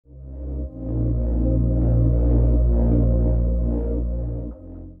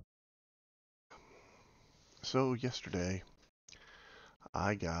So yesterday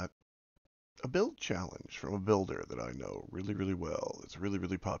I got a build challenge from a builder that I know really, really well. It's really,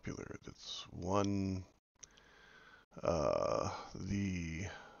 really popular. It's won the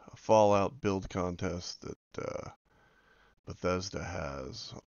Fallout build contest that Bethesda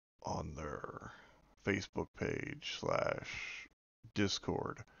has on their Facebook page slash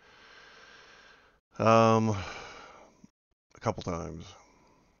Discord. A couple times.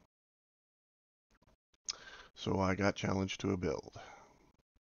 So I got challenged to a build.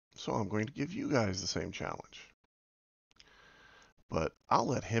 So I'm going to give you guys the same challenge. But I'll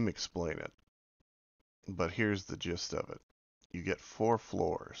let him explain it. But here's the gist of it. You get 4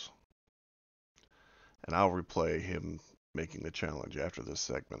 floors, and I'll replay him making the challenge after this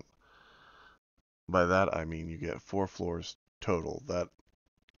segment. By that I mean you get 4 floors total. That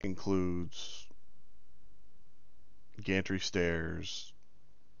includes gantry stairs,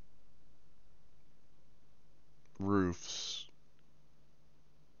 roofs,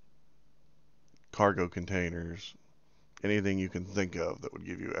 cargo containers, anything you can think of that would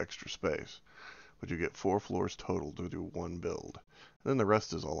give you extra space. But you get 4 floors total to do one build. And then the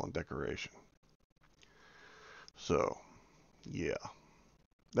rest is all on decoration. So, yeah.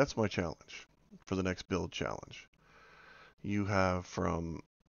 That's my challenge for the next build challenge. You have from,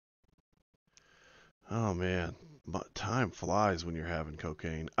 oh man, time flies when you're having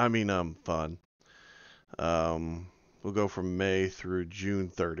cocaine. Fun. We'll go from May through June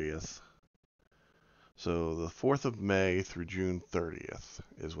 30th. So the 4th of May through June 30th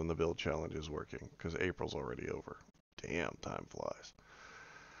is when the build challenge is working, because April's already over. Damn, time flies.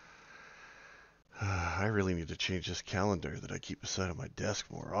 I really need to change this calendar that I keep beside on my desk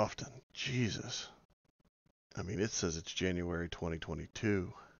more often. Jesus. I mean, it says it's January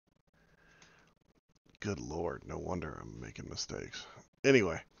 2022. Good Lord, no wonder I'm making mistakes.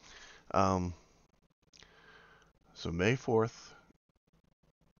 Anyway, um, so May 4th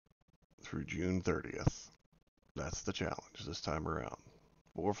through June 30th. That's the challenge this time around.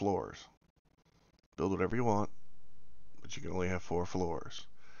 4 floors. Build whatever you want, but you can only have 4 floors.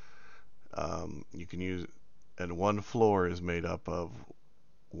 You can use, and 1 floor is made up of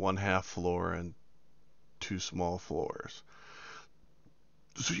 1 half floor and 2 small floors.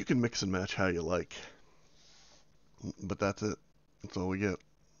 So you can mix and match how you like. But that's it. That's all we get.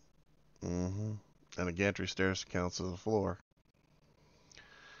 And a gantry stairs counts as a floor.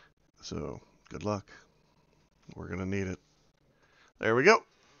 So good luck. We're gonna need it. There we go.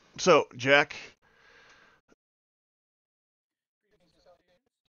 So Jack,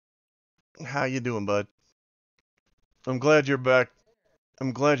 how you doing, bud? I'm glad you're back.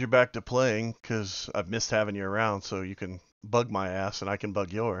 I'm glad you're back to playing because I've missed having you around. So you can bug my ass and I can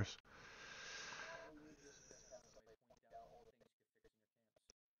bug yours.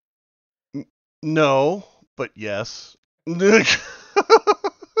 No, but yes.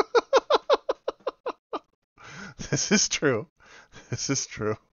 This is true. This is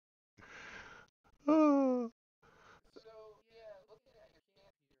true. Oh,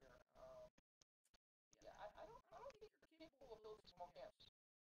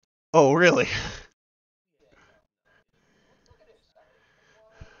 oh, really?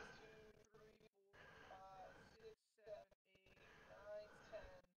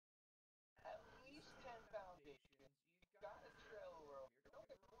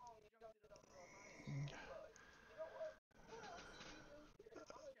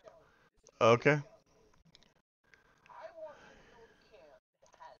 Okay.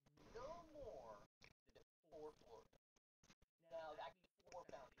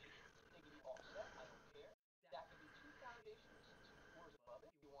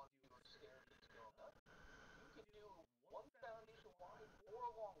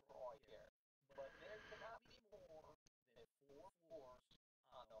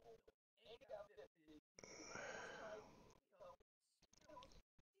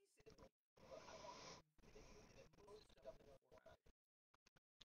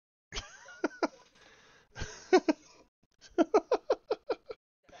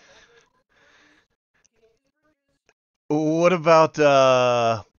 What about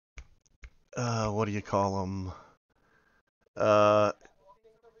what do you call them? Uh,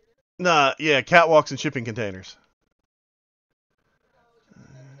 nah, yeah, catwalks and shipping containers.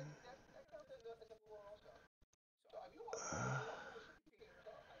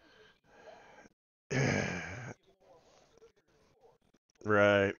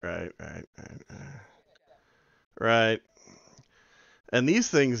 Right, right, right, right, right. And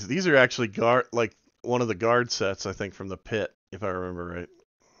these are actually guard like one of the guard sets, I think, from the pit, if I remember right.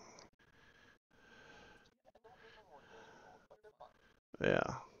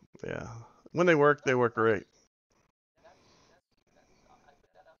 Yeah, yeah. When they work great.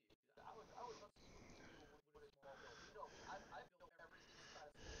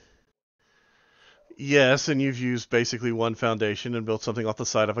 Yes, and you've used basically one foundation and built something off the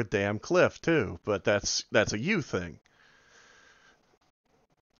side of a damn cliff too, but that's a you thing.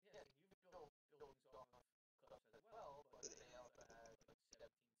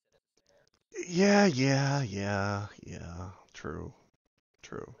 Yeah, yeah, yeah, yeah. True,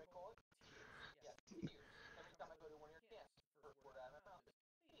 true.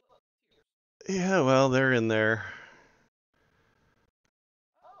 Yeah, well, they're in there.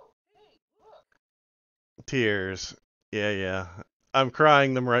 Tears. Yeah, yeah. I'm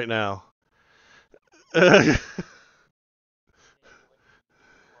crying them right now.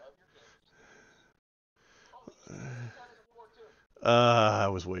 I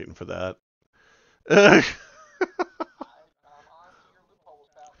was waiting for that.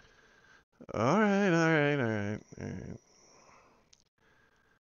 All right, all right, all right, all right.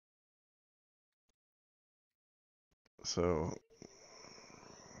 So,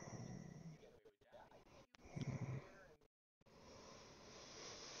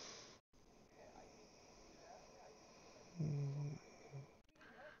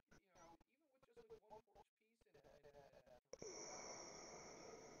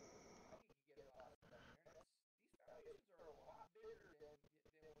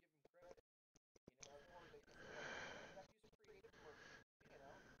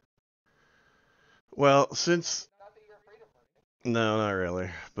 well, since no, not really,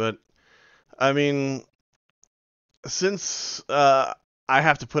 but I mean, since I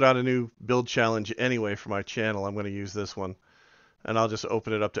have to put out a new build challenge anyway for my channel, I'm going to use this one, and I'll just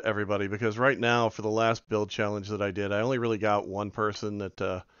open it up to everybody because right now, for the last build challenge that I did, I only really got one person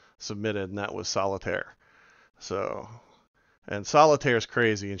that submitted, and that was Solitaire. So, and Solitaire's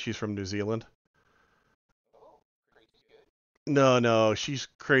crazy, and she's from New Zealand. No, no, she's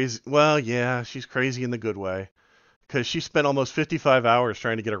crazy. Well, yeah, she's crazy in the good way. Because she spent almost 55 hours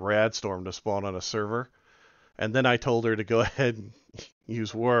trying to get a rad storm to spawn on a server, and then I told her to go ahead and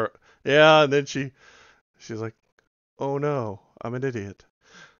use war. Yeah, and then she's like, "Oh no, I'm an idiot."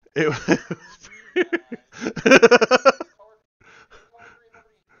 It was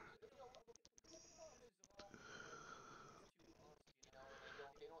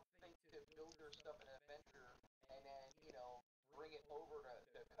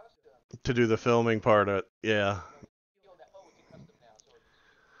to do the filming part of it. Yeah.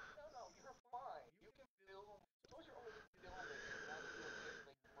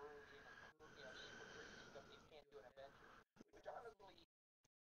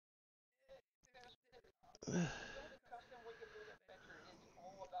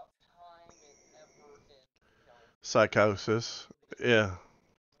 Psychosis. Yeah.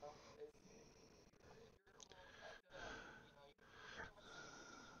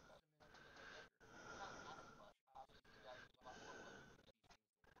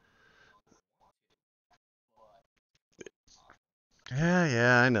 Yeah,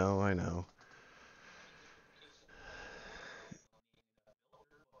 yeah, I know, I know.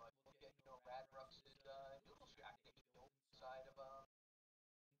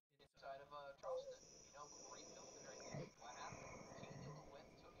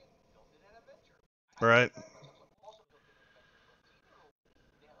 Right.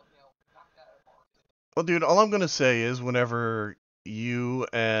 Well, dude, all I'm gonna say is whenever you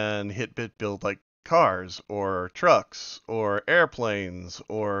and Hitbit build like cars or trucks or airplanes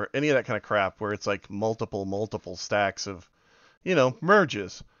or any of that kind of crap where it's like multiple stacks of,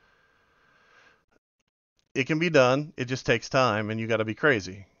 merges, it can be done. It just takes time and you got to be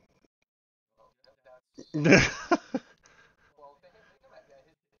crazy.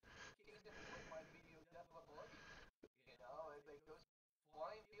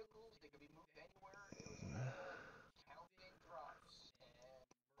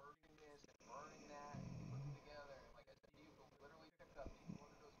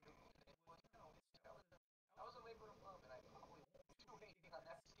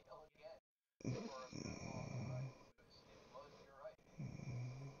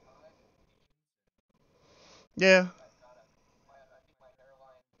 Yeah.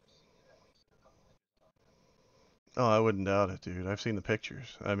 Oh, I wouldn't doubt it, dude. I've seen the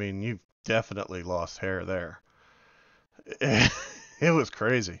pictures. I mean, you've definitely lost hair there. It was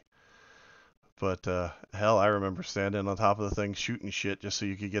crazy. But hell, I remember standing on top of the thing shooting shit just so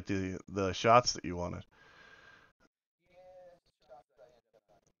you could get the shots that you wanted.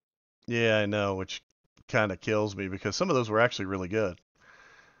 Yeah, I know, which kind of kills me because some of those were actually really good.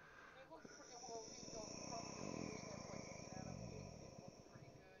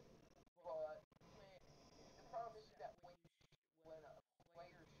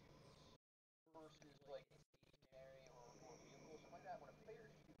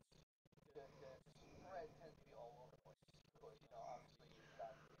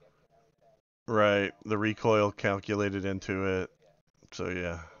 Right. The recoil calculated into it. So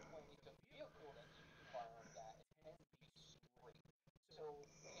yeah.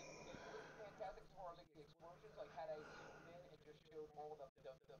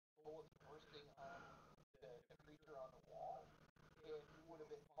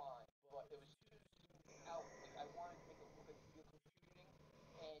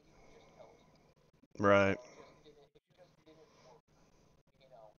 Right.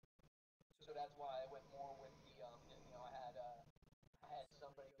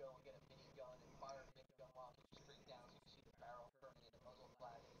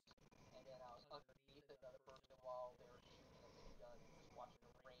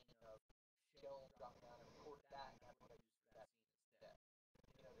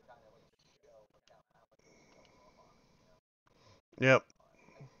 Yep.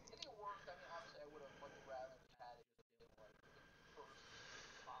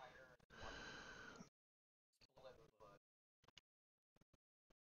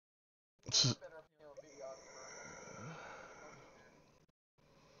 S-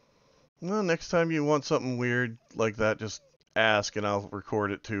 Well, next time you want something weird like that, just ask and I'll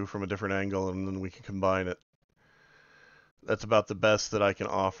record it too from a different angle and then we can combine it. That's about the best that I can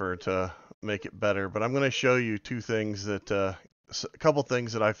offer to make it better. But I'm going to show you two things that, a couple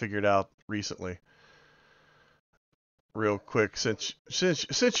things that I figured out recently, real quick.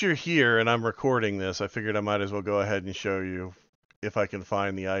 Since you're here and I'm recording this, I figured I might as well go ahead and show you if I can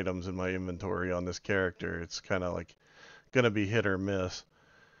find the items in my inventory on this character. It's kind of like going to be hit or miss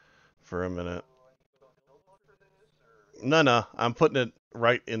for a minute. No, no, I'm putting it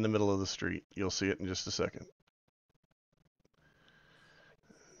right in the middle of the street. You'll see it in just a second.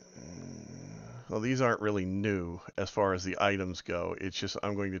 Well, these aren't really new as far as the items go. It's just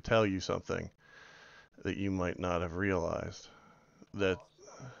I'm going to tell you something that you might not have realized. That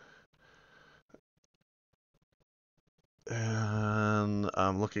and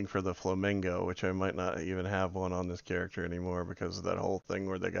I'm looking for the flamingo, which I might not even have one on this character anymore because of that whole thing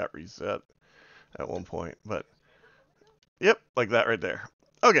where they got reset at one point. But yep, like that right there.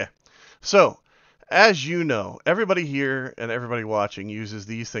 Okay, so as you know, everybody here and everybody watching uses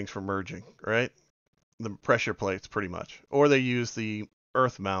these things for merging, right? The pressure plates, pretty much, or they use the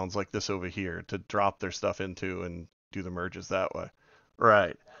earth mounds like this over here to drop their stuff into and do the merges that way.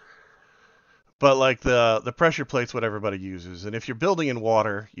 Right. But like the pressure plate's what everybody uses. And if you're building in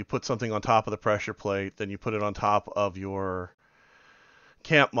water, you put something on top of the pressure plate, then you put it on top of your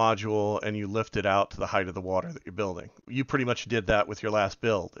camp module and you lift it out to the height of the water that you're building. You pretty much did that with your last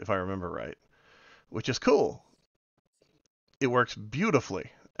build, if I remember right, which is cool. It works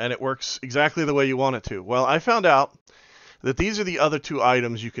beautifully and it works exactly the way you want it to. Well, I found out that these are the other two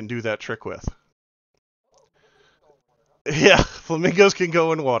items you can do that trick with. Yeah, flamingos can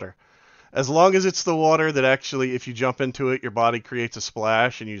go in water. As long as it's the water that actually, if you jump into it, your body creates a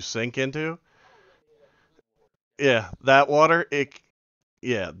splash and you sink into. Yeah, that water,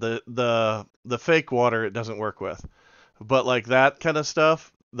 yeah, the fake water it doesn't work with. But like that kind of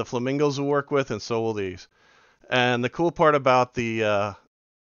stuff, the flamingos will work with, and so will these. And the cool part about the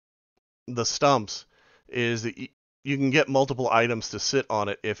stumps is that you can get multiple items to sit on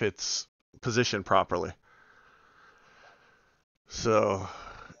it if it's positioned properly. So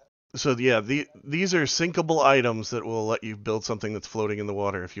So yeah, these are sinkable items that will let you build something that's floating in the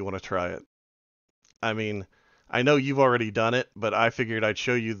water if you want to try it. I mean, I know you've already done it, but I figured I'd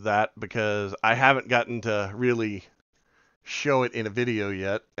show you that because I haven't gotten to really show it in a video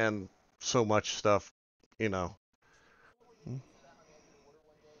yet, and so much stuff, you know.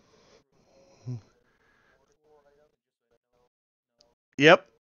 Yep,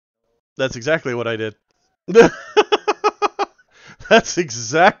 that's exactly what I did.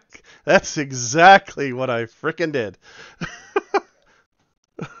 That's exactly what I frickin' did.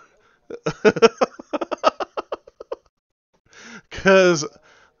 Cause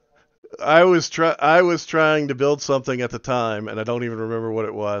I was trying to build something at the time, and I don't even remember what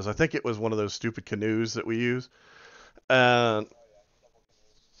it was. I think it was one of those stupid canoes that we use. And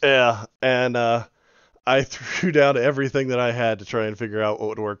yeah, and I threw down everything that I had to try and figure out what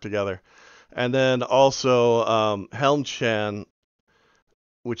would work together. And then also Helm Chan,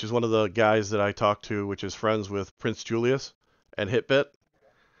 which is one of the guys that I talked to, which is friends with Prince Julius and Hitbit.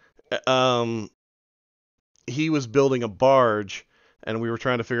 Um, he was building a barge, and we were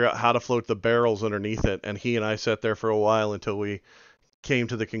trying to figure out how to float the barrels underneath it. And he and I sat there for a while until we came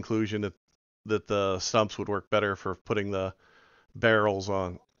to the conclusion that the stumps would work better for putting the barrels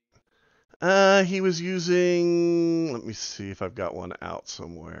on. He was using. Let me see if I've got one out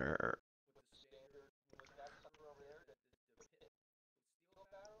somewhere.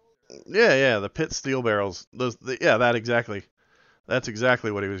 Yeah, yeah, the pit steel barrels. Yeah, that exactly. That's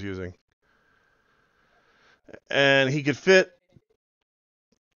exactly what he was using. And he could fit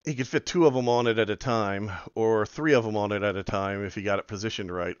two of them on it at a time, or three of them on it at a time if he got it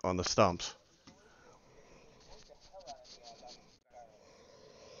positioned right on the stumps.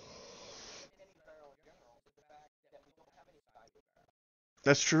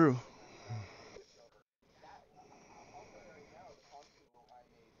 That's true.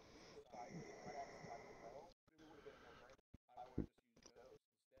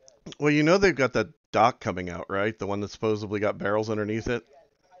 Well, you know they've got that dock coming out, right? The one that supposedly got barrels underneath it.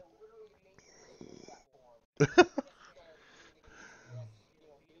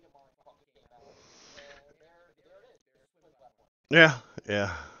 Yeah,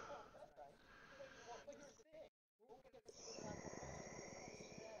 yeah.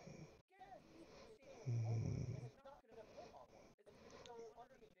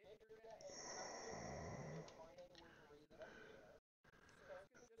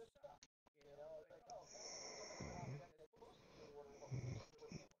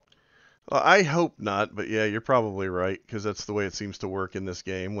 Well, I hope not, but yeah, you're probably right because that's the way it seems to work in this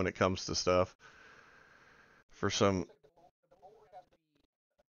game when it comes to stuff. For some,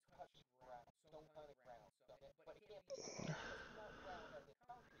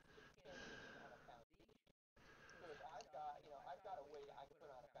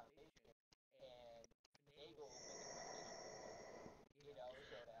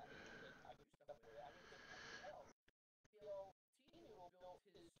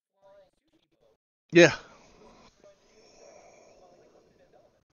 yeah,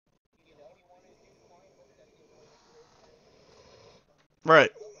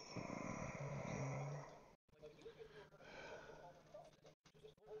 right,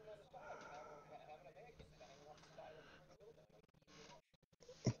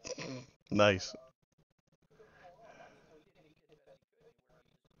 nice.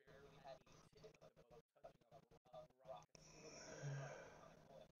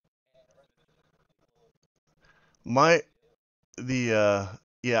 My the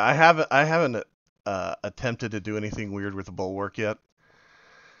yeah, I haven't attempted to do anything weird with the bulwark yet.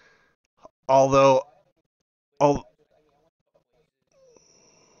 Although, al-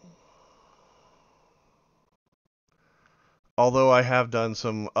 although I have done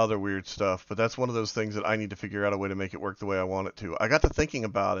some other weird stuff, but that's one of those things that I need to figure out a way to make it work the way I want it to. I got to thinking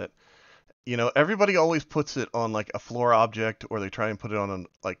about it. Everybody always puts it on like a floor object, or they try and put it on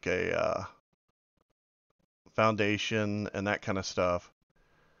like a foundation and that kind of stuff.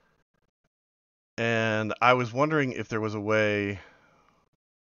 And I was wondering if there was a way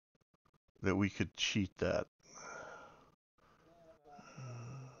that we could cheat that.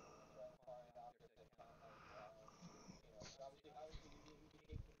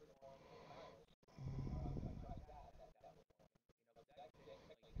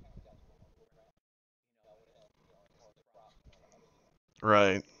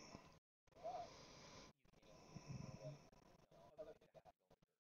 Right.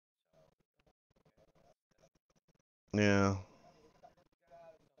 Yeah.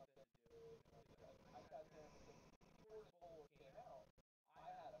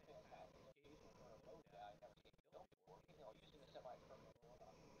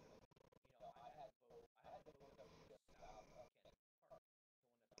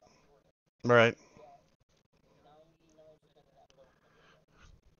 Right.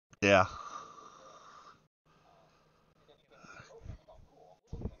 Yeah.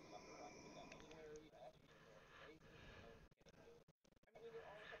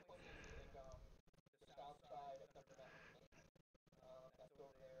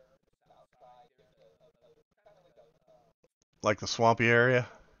 Like the swampy area.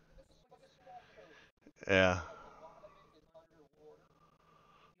 Yeah.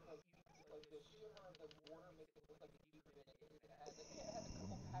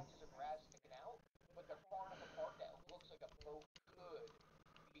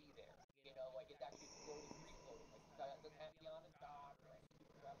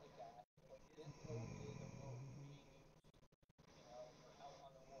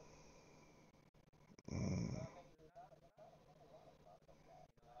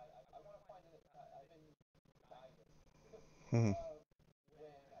 Mhm.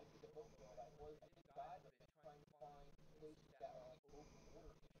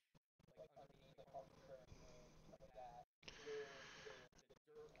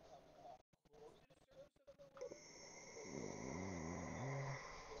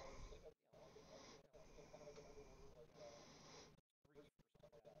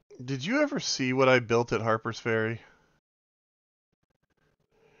 Did you ever see what I built at Harper's Ferry?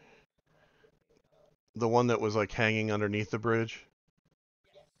 The one that was like hanging underneath the bridge?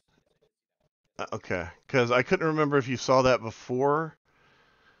 Okay. Because I couldn't remember if you saw that before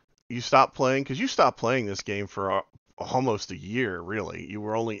you stopped playing. Because you stopped playing this game for almost a year, really. You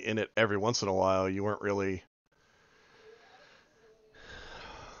were only in it every once in a while. You weren't really.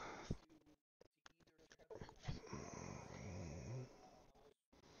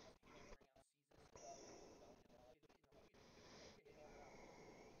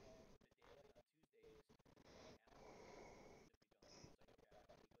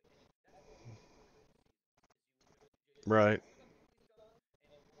 Right.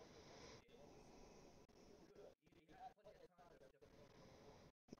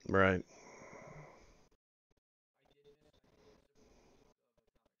 Right.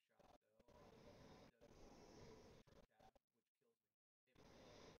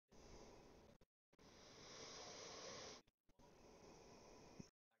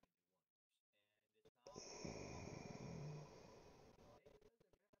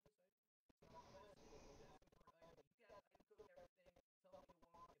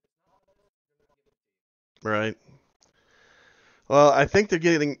 Right. Well, I think they're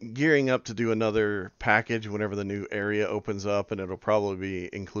getting gearing up to do another package whenever the new area opens up, and it'll probably be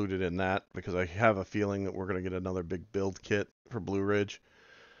included in that because I have a feeling that we're going to get another big build kit for Blue Ridge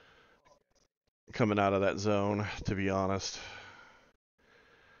coming out of that zone, to be honest.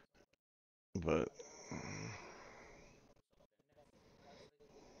 But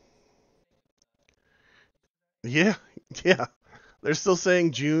yeah, yeah, they're still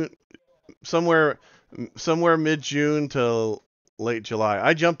saying June, somewhere, somewhere mid June till late July.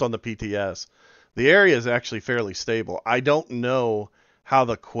 I jumped on the PTS. The area is actually fairly stable. I don't know how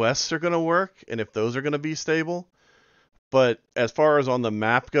the quests are going to work and if those are going to be stable. But as far as on the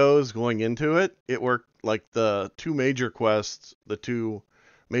map goes, going into it, it worked like the two major quests, the two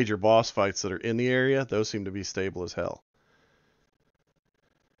major boss fights that are in the area, those seem to be stable as hell.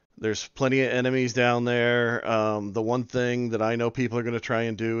 There's plenty of enemies down there. The one thing that I know people are going to try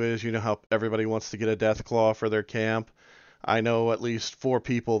and do is, you know how everybody wants to get a death claw for their camp. I know at least four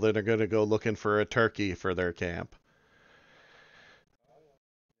people that are going to go looking for a turkey for their camp.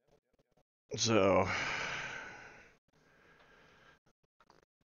 So,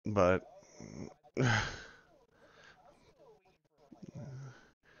 but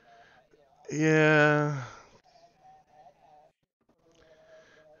yeah,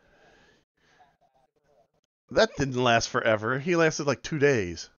 that didn't last forever. He lasted like 2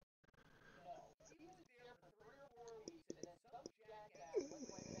 days.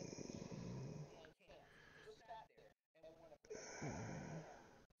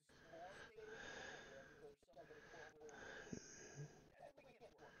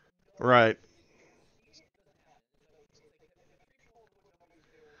 Right,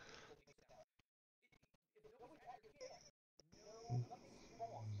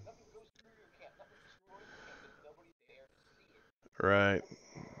 right,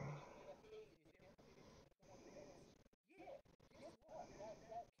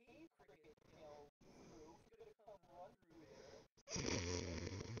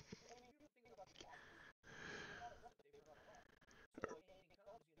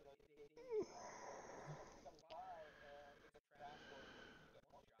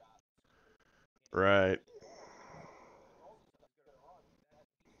 right.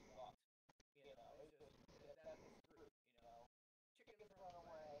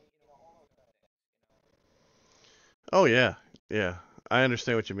 Oh yeah, yeah. I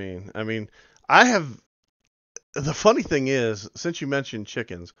understand what you mean. I mean, I have. The funny thing is, since you mentioned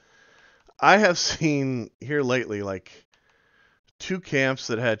chickens, I have seen here lately like two camps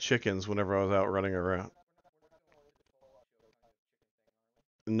that had chickens whenever I was out running around.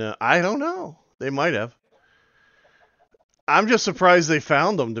 No, I don't know. They might have. I'm just surprised they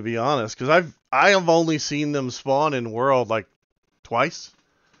found them, to be honest, because I have only seen them spawn in World like twice.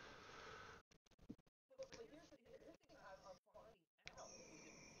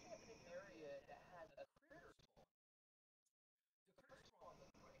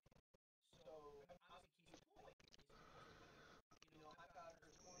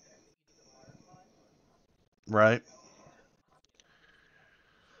 Right.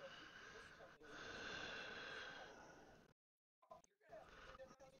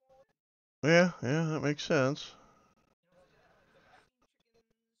 Yeah, yeah, that makes sense.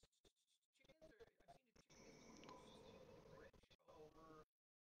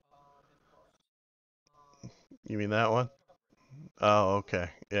 You mean that one? Oh, okay.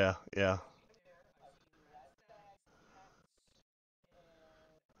 Yeah, yeah.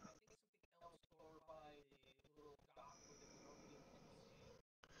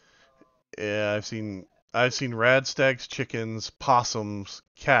 Yeah, I've seen. I've seen radstags, chickens, possums,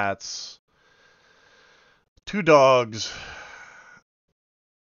 cats, 2 dogs,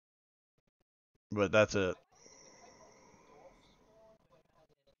 but that's it.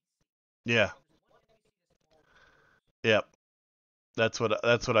 Yeah. Yep. That's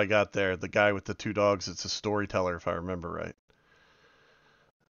what I got there. The guy with the 2 dogs, it's a storyteller if I remember right.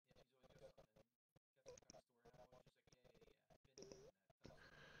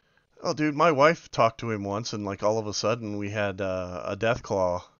 Oh dude, my wife talked to him once and like all of a sudden we had a death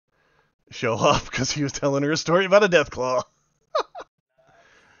claw show up because he was telling her a story about a death claw.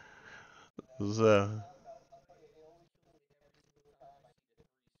 It was,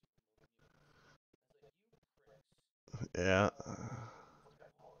 yeah.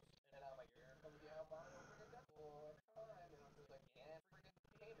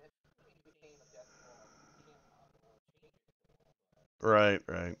 Right,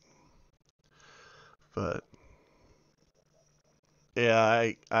 right. But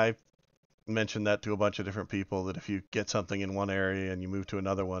yeah, I mentioned that to a bunch of different people that if you get something in one area and you move to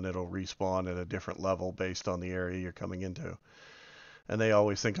another one, it'll respawn at a different level based on the area you're coming into. And they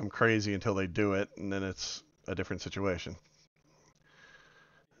always think I'm crazy until they do it, and then it's a different situation.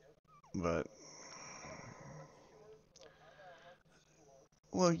 But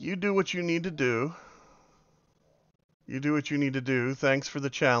well, you do what you need to do. You do what you need to do. Thanks for the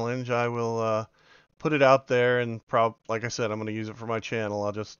challenge. I will put it out there, and like I said, I'm going to use it for my channel.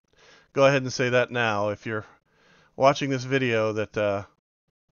 I'll just go ahead and say that now. If you're watching this video, that the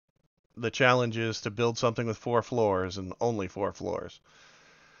challenge is to build something with 4 floors and only 4 floors.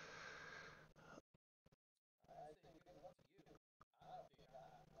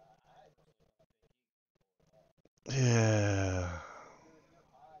 Yeah.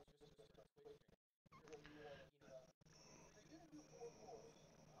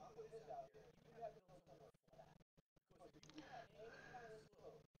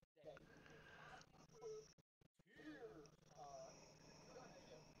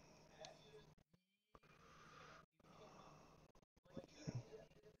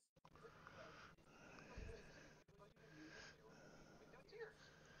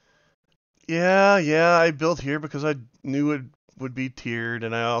 Yeah, yeah, I built here because I knew it would be tiered,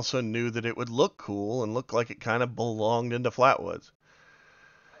 and I also knew that it would look cool and look like it kind of belonged into Flatwoods.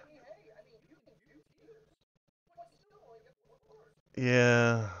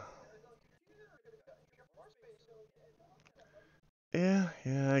 Yeah, yeah,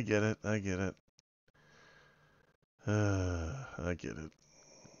 yeah, I get it, I get it. I get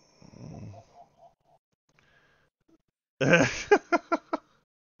it.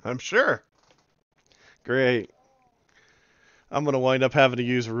 I'm sure. Great. I'm gonna wind up having to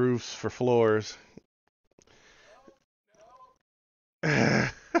use roofs for floors. All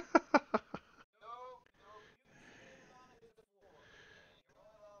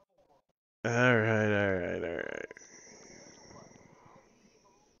right, all right, all right.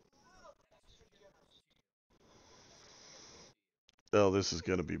 Oh, this is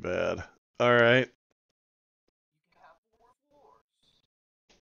gonna be bad. All right,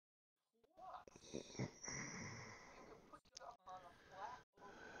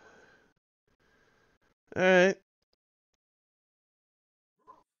 all right,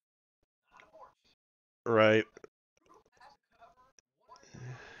 right.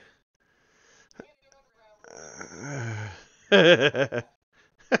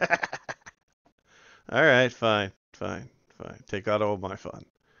 All right, fine, fine, fine. Take out all my fun.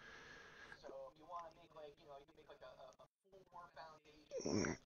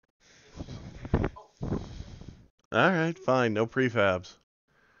 All right, fine. No prefabs.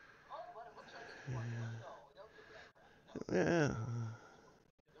 Yeah.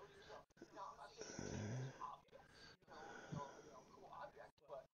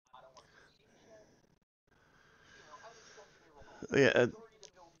 Yeah.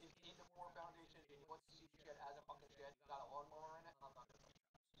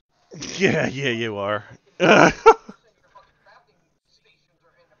 Yeah, yeah, you are. All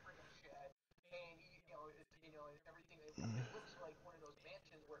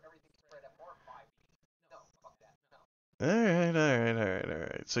right, all right, all right, all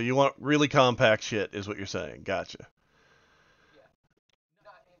right. So you want really compact shit, is what you're saying. Gotcha.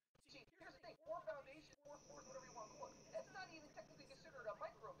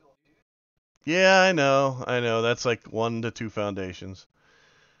 Yeah, I know, I know. That's like 1 to 2 foundations.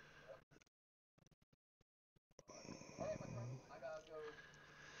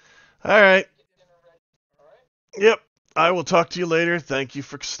 All right. Yep. I will talk to you later. Thank you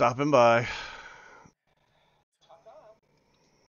for stopping by.